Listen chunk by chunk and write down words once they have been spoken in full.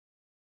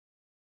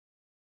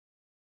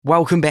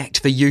Welcome back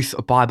to the Youth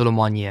Bible in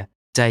 1 Year,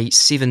 day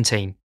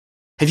 17.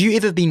 Have you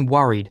ever been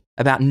worried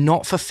about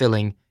not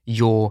fulfilling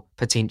your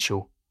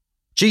potential?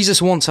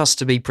 Jesus wants us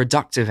to be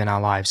productive in our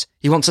lives.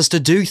 He wants us to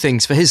do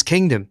things for His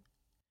kingdom.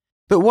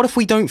 But what if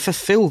we don't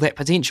fulfill that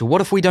potential?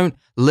 What if we don't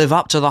live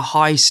up to the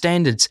high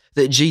standards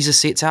that Jesus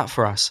sets out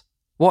for us?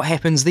 What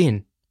happens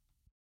then?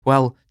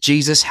 Well,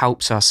 Jesus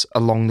helps us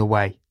along the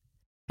way.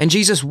 And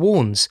Jesus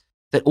warns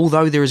that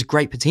although there is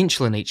great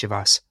potential in each of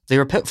us, there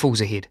are pitfalls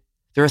ahead.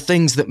 There are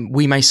things that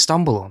we may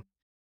stumble on.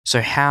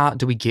 So how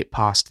do we get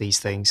past these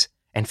things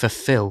and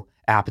fulfill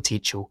our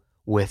potential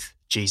with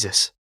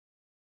Jesus?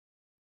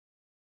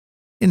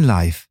 In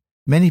life,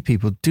 many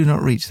people do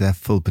not reach their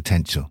full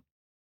potential.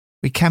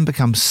 We can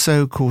become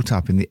so caught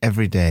up in the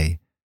everyday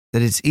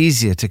that it's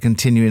easier to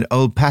continue in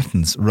old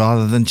patterns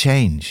rather than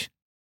change.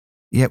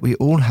 Yet we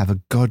all have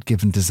a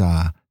God-given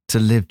desire to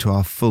live to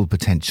our full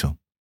potential.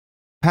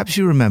 Perhaps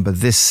you remember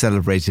this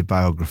celebrated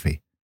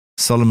biography,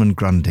 Solomon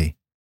Grundy.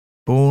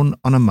 Born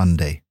on a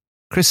Monday,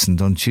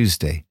 christened on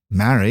Tuesday,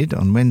 married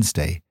on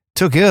Wednesday,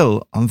 took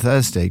ill on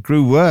Thursday,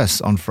 grew worse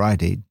on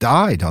Friday,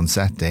 died on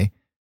Saturday,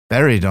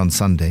 buried on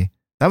Sunday.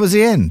 That was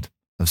the end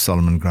of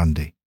Solomon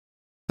Grundy.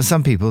 For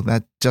some people,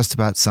 that just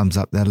about sums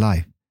up their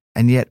life.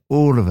 And yet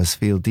all of us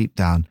feel deep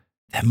down,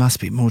 there must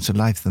be more to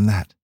life than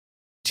that.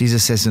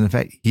 Jesus says in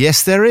effect,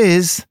 yes, there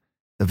is.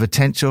 The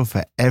potential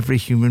for every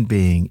human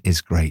being is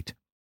great.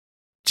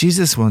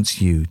 Jesus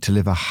wants you to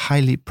live a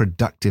highly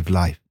productive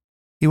life.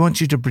 He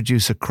wants you to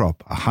produce a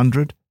crop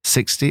 100,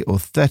 60, or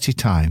 30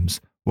 times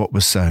what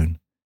was sown.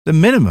 The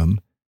minimum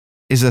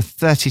is a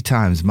 30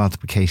 times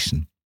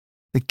multiplication.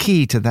 The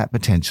key to that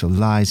potential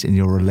lies in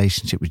your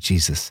relationship with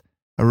Jesus,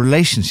 a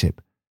relationship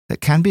that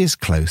can be as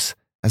close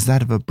as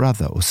that of a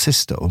brother or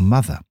sister or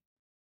mother.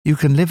 You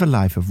can live a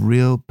life of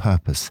real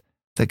purpose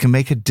that can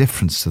make a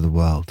difference to the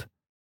world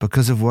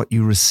because of what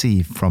you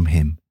receive from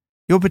Him.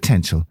 Your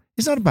potential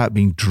is not about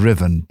being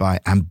driven by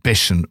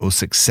ambition or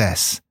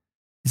success.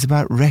 It's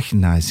about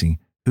recognizing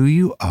who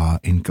you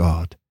are in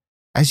God.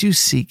 As you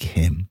seek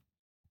Him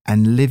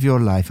and live your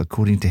life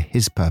according to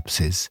His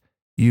purposes,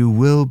 you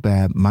will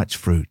bear much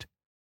fruit.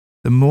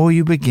 The more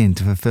you begin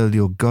to fulfill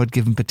your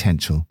God-given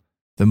potential,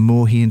 the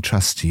more He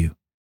entrusts to you.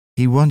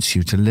 He wants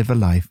you to live a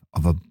life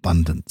of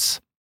abundance.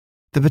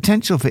 The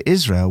potential for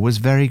Israel was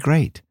very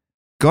great.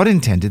 God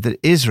intended that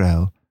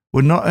Israel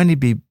would not only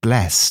be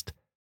blessed,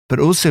 but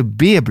also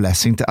be a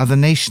blessing to other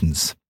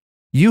nations.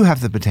 You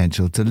have the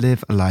potential to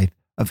live a life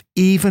of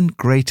even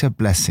greater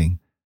blessing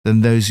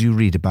than those you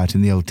read about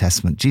in the Old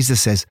Testament.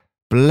 Jesus says,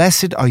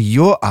 "Blessed are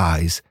your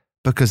eyes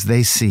because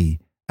they see,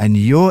 and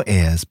your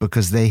ears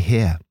because they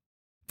hear.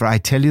 For I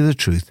tell you the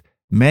truth,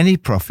 many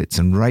prophets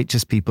and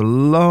righteous people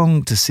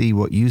longed to see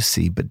what you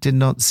see, but did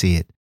not see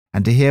it,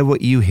 and to hear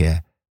what you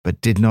hear,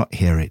 but did not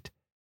hear it."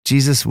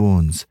 Jesus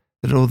warns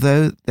that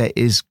although there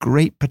is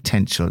great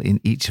potential in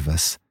each of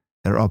us,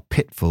 there are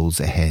pitfalls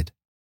ahead.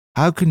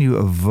 How can you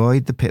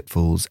avoid the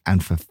pitfalls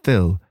and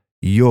fulfill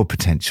your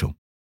potential?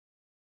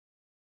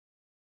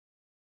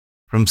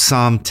 From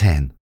Psalm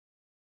 10.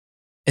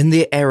 In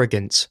their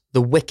arrogance,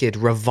 the wicked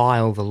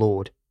revile the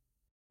Lord.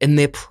 In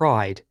their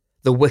pride,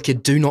 the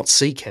wicked do not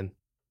seek Him.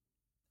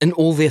 In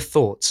all their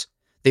thoughts,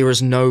 there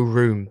is no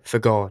room for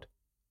God.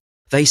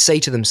 They say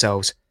to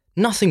themselves,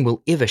 nothing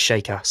will ever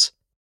shake us.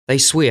 They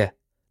swear,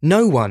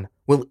 no one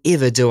will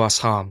ever do us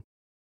harm.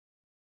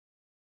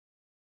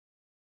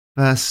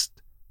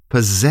 First,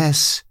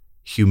 possess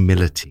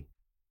humility.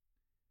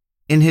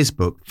 In his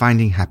book,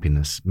 Finding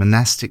Happiness,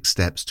 Monastic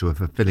Steps to a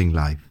Fulfilling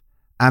Life,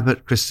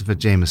 Abbot Christopher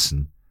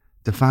Jameson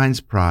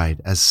defines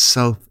pride as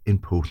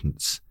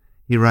self-importance.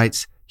 He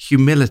writes,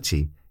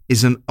 humility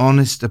is an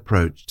honest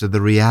approach to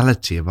the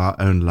reality of our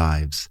own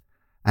lives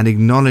and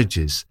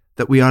acknowledges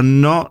that we are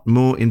not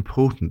more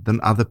important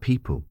than other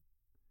people.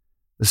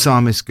 The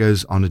psalmist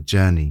goes on a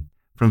journey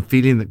from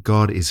feeling that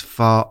God is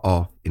far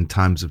off in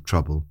times of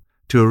trouble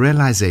to a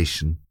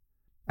realization,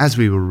 as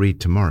we will read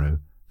tomorrow,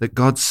 that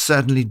God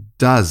certainly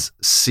does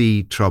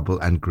see trouble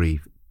and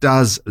grief,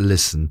 does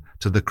listen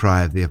to the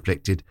cry of the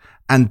afflicted,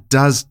 and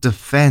does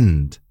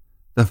defend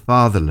the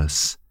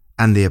fatherless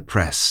and the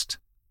oppressed.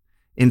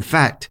 In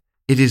fact,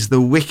 it is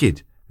the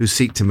wicked who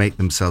seek to make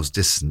themselves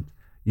distant.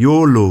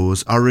 Your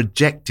laws are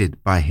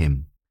rejected by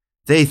Him.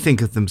 They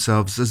think of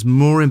themselves as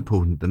more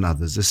important than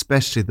others,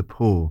 especially the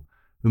poor,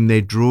 whom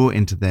they draw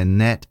into their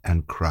net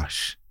and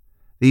crush.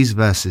 These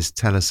verses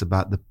tell us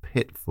about the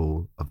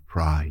pitfall of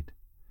pride.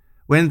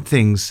 When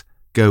things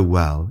go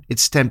well,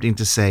 it's tempting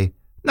to say,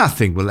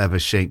 nothing will ever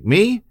shake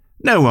me.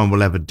 No one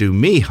will ever do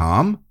me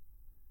harm.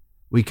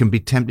 We can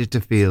be tempted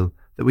to feel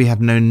that we have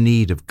no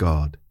need of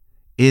God.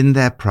 In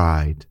their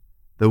pride,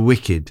 the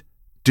wicked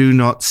do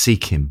not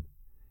seek Him.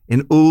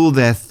 In all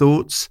their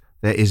thoughts,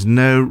 there is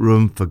no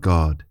room for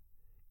God.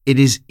 It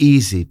is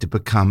easy to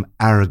become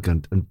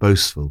arrogant and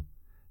boastful.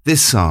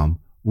 This psalm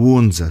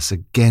warns us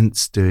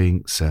against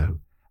doing so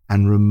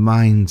and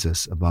reminds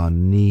us of our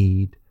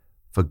need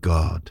for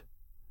God.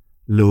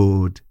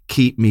 Lord,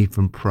 keep me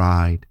from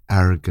pride,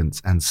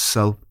 arrogance, and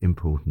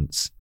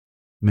self-importance.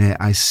 May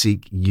I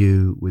seek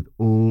you with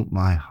all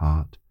my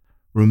heart,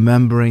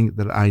 remembering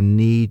that I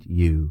need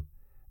you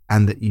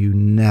and that you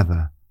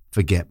never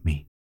forget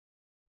me.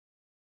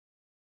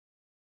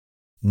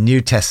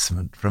 New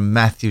Testament from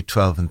Matthew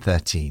 12 and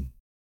 13.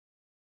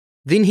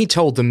 Then he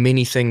told them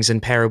many things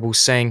in parables,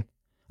 saying,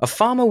 A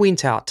farmer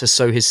went out to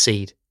sow his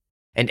seed,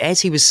 and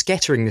as he was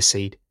scattering the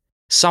seed,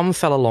 some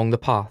fell along the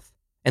path,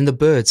 and the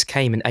birds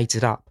came and ate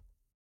it up.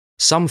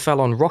 Some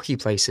fell on rocky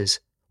places,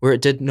 where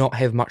it did not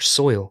have much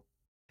soil.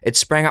 It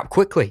sprang up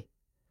quickly,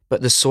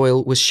 but the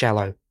soil was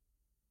shallow.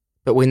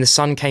 But when the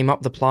sun came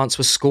up, the plants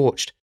were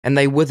scorched, and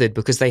they withered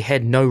because they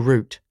had no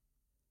root.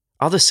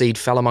 Other seed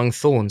fell among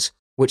thorns,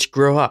 which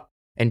grew up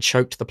and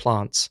choked the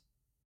plants.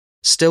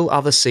 Still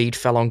other seed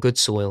fell on good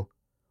soil,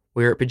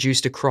 where it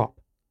produced a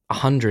crop,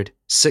 100,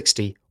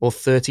 60, or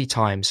 30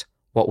 times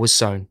what was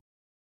sown.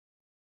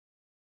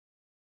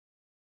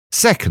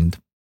 Second,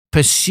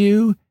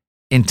 pursue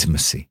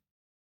intimacy.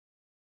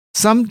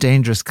 Some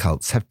dangerous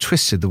cults have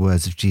twisted the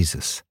words of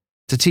Jesus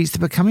to teach that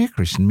becoming a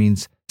Christian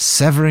means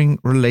severing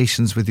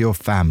relations with your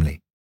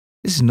family.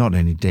 This is not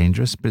only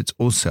dangerous, but it's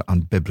also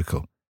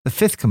unbiblical. The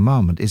fifth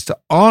commandment is to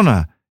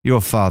honor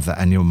your father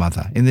and your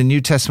mother. In the New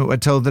Testament, we're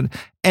told that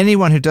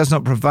anyone who does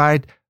not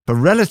provide for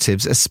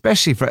relatives,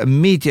 especially for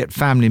immediate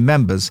family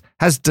members,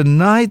 has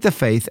denied the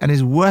faith and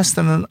is worse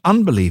than an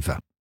unbeliever.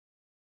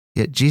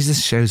 Yet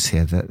Jesus shows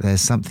here that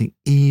there's something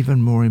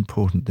even more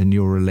important than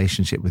your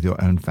relationship with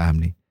your own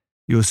family.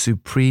 Your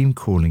supreme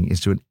calling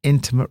is to an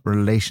intimate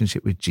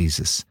relationship with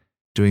Jesus,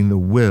 doing the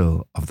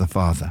will of the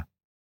Father.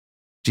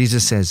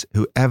 Jesus says,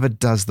 Whoever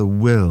does the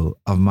will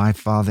of my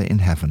Father in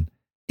heaven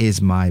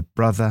is my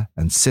brother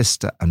and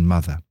sister and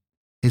mother.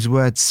 His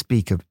words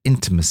speak of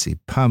intimacy,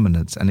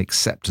 permanence, and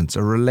acceptance,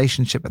 a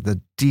relationship at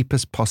the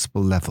deepest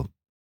possible level.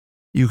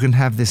 You can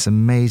have this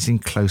amazing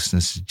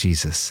closeness to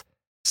Jesus.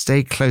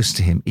 Stay close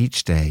to him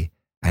each day,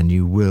 and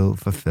you will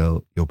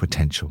fulfill your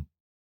potential.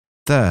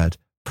 Third,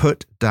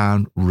 put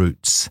down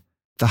roots.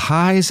 The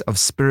highs of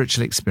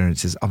spiritual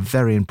experiences are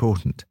very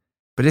important,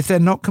 but if they're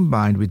not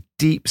combined with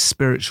deep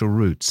spiritual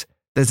roots,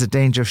 there's a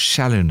danger of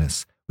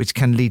shallowness, which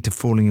can lead to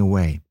falling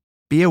away.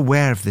 Be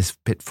aware of this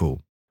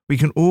pitfall. We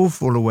can all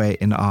fall away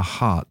in our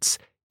hearts,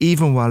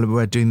 even while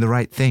we're doing the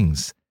right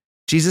things.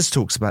 Jesus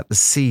talks about the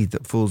seed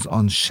that falls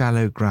on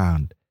shallow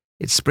ground.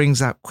 It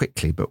springs out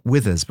quickly, but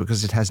withers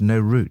because it has no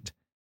root.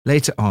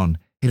 Later on,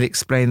 he'll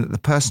explain that the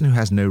person who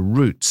has no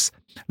roots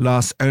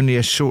lasts only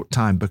a short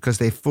time because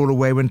they fall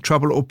away when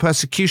trouble or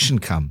persecution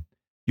come.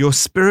 Your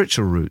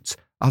spiritual roots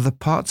are the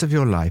parts of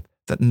your life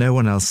that no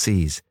one else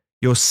sees,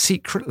 your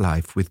secret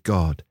life with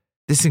God.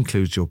 This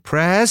includes your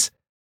prayers,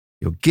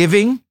 your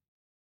giving,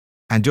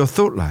 and your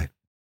thought life.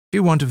 If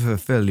you want to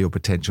fulfill your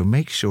potential,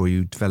 make sure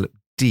you develop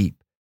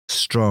deep,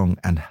 strong,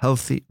 and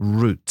healthy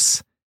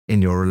roots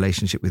in your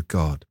relationship with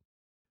God.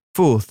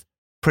 Fourth,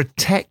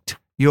 protect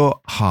your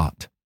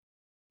heart.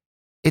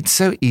 It's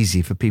so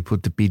easy for people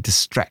to be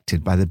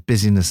distracted by the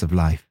busyness of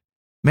life.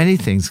 Many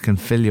things can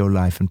fill your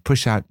life and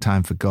push out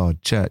time for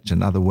God, church,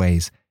 and other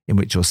ways in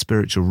which your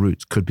spiritual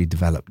roots could be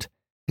developed.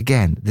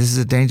 Again, this is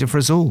a danger for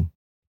us all.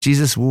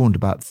 Jesus warned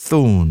about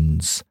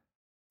thorns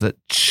that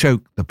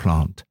choke the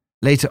plant.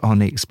 Later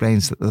on, he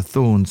explains that the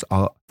thorns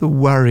are the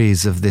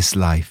worries of this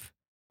life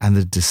and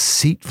the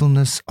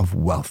deceitfulness of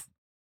wealth.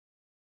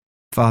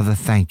 Father,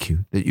 thank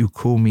you that you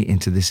call me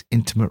into this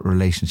intimate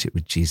relationship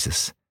with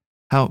Jesus.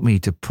 Help me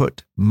to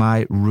put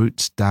my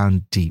roots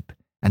down deep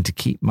and to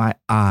keep my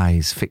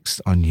eyes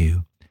fixed on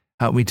you.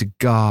 Help me to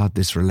guard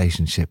this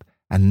relationship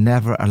and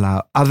never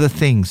allow other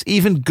things,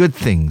 even good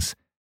things,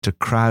 to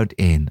crowd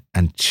in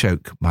and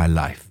choke my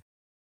life.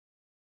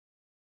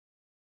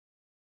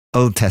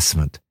 Old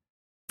Testament,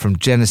 from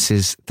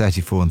Genesis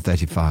 34 and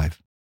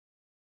 35.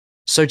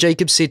 So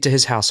Jacob said to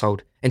his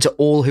household and to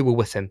all who were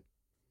with him,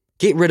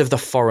 Get rid of the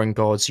foreign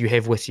gods you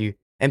have with you,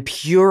 and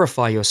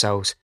purify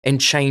yourselves,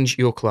 and change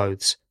your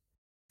clothes.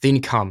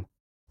 Then come,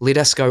 let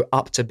us go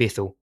up to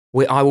Bethel,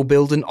 where I will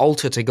build an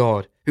altar to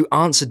God, who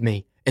answered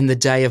me in the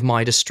day of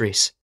my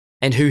distress,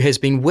 and who has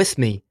been with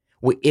me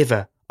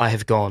wherever I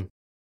have gone.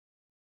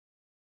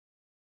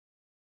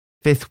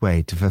 Fifth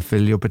way to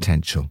fulfill your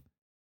potential,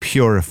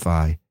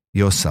 purify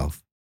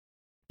yourself.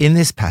 In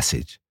this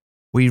passage,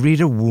 we read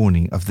a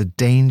warning of the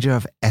danger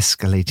of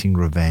escalating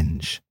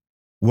revenge.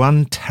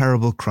 One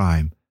terrible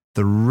crime,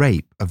 the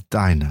rape of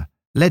Dinah,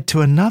 led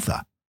to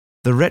another.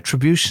 The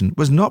retribution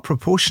was not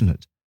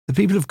proportionate. The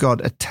people of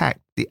God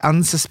attacked the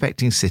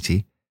unsuspecting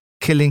city,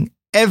 killing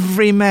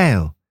every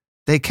male.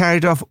 They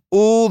carried off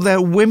all their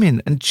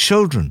women and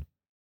children.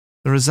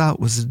 The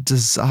result was a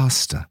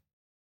disaster.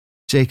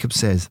 Jacob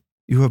says,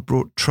 You have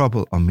brought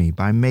trouble on me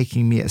by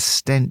making me a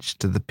stench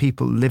to the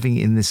people living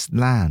in this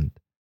land.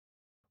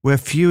 We're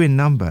few in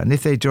number, and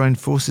if they join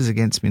forces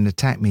against me and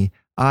attack me,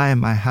 I and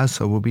my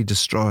household will be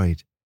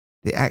destroyed.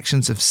 The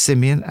actions of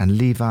Simeon and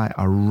Levi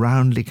are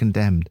roundly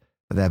condemned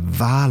for their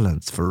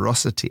violence,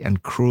 ferocity,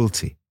 and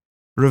cruelty.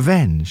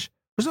 Revenge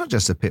was not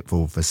just a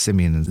pitfall for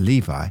Simeon and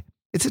Levi,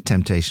 it's a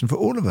temptation for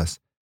all of us.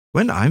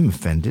 When I'm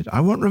offended,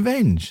 I want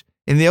revenge.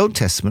 In the Old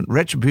Testament,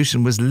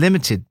 retribution was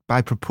limited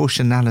by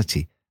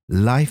proportionality,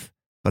 life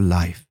for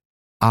life,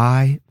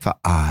 eye for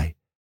eye,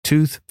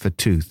 tooth for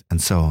tooth,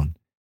 and so on.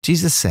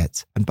 Jesus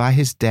sets, and by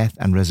his death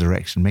and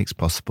resurrection makes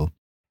possible,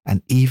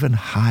 an even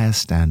higher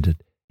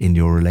standard in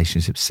your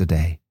relationships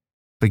today.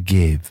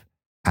 Forgive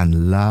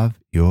and love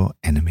your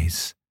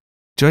enemies.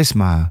 Joyce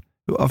Meyer,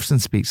 who often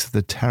speaks of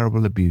the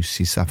terrible abuse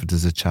she suffered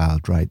as a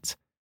child, writes,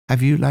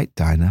 "Have you, like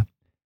Dinah,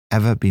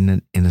 ever been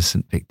an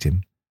innocent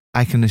victim?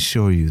 I can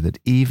assure you that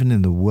even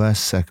in the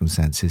worst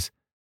circumstances,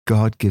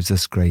 God gives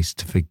us grace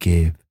to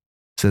forgive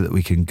so that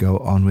we can go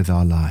on with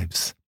our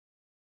lives."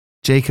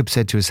 Jacob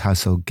said to his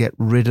household, "Get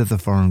rid of the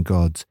foreign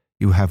gods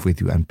you have with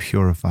you and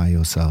purify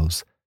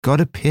yourselves." God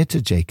appeared to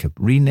Jacob,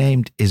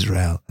 renamed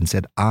Israel, and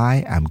said,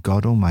 "I am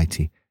God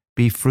Almighty.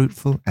 Be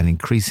fruitful and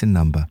increase in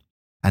number.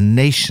 A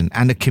nation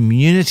and a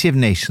community of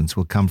nations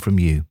will come from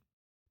you."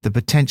 The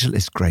potential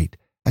is great.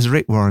 As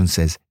Rick Warren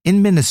says,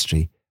 in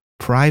ministry,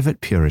 private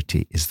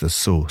purity is the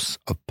source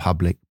of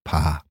public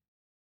power.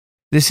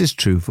 This is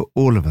true for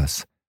all of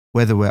us,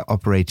 whether we're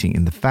operating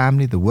in the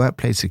family, the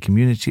workplace, the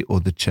community, or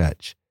the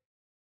church.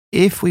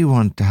 If we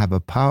want to have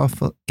a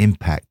powerful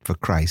impact for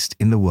Christ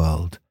in the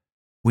world,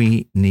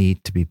 we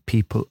need to be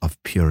people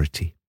of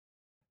purity.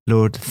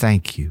 Lord,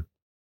 thank you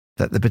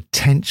that the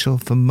potential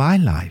for my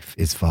life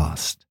is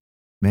vast.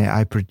 May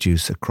I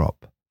produce a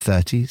crop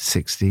 30,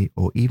 60,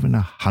 or even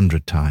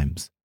 100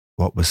 times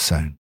what was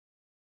sown.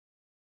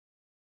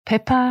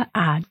 Pippa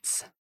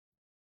adds,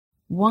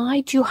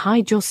 "Why do you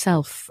hide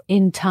yourself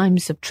in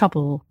times of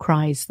trouble?"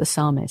 cries the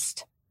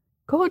psalmist.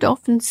 God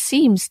often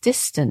seems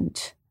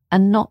distant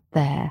and not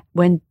there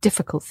when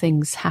difficult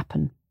things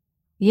happen.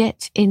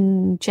 Yet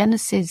in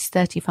Genesis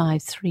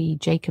 35:3,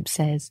 Jacob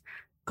says,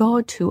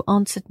 "God who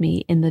answered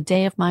me in the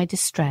day of my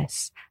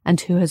distress and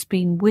who has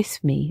been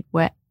with me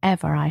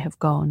wherever I have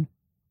gone."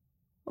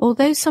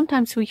 Although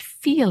sometimes we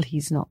feel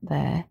he's not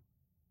there,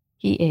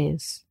 he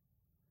is.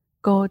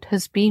 God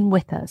has been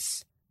with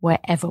us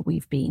wherever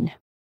we've been.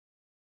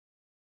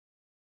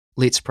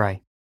 Let's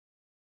pray.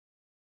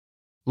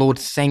 Lord,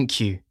 thank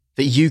you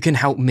that you can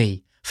help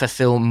me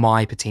fulfill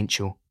my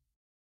potential.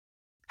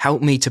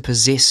 Help me to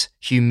possess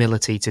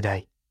humility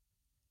today.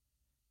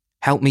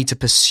 Help me to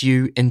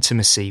pursue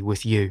intimacy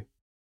with you.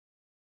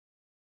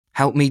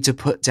 Help me to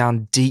put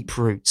down deep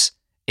roots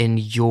in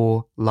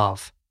your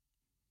love.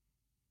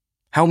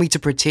 Help me to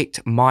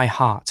protect my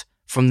heart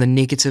from the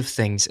negative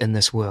things in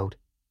this world.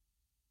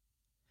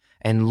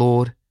 And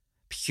Lord,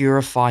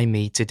 purify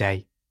me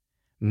today.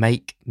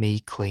 Make me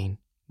clean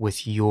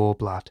with your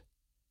blood.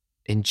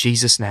 In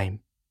Jesus'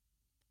 name,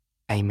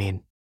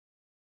 amen.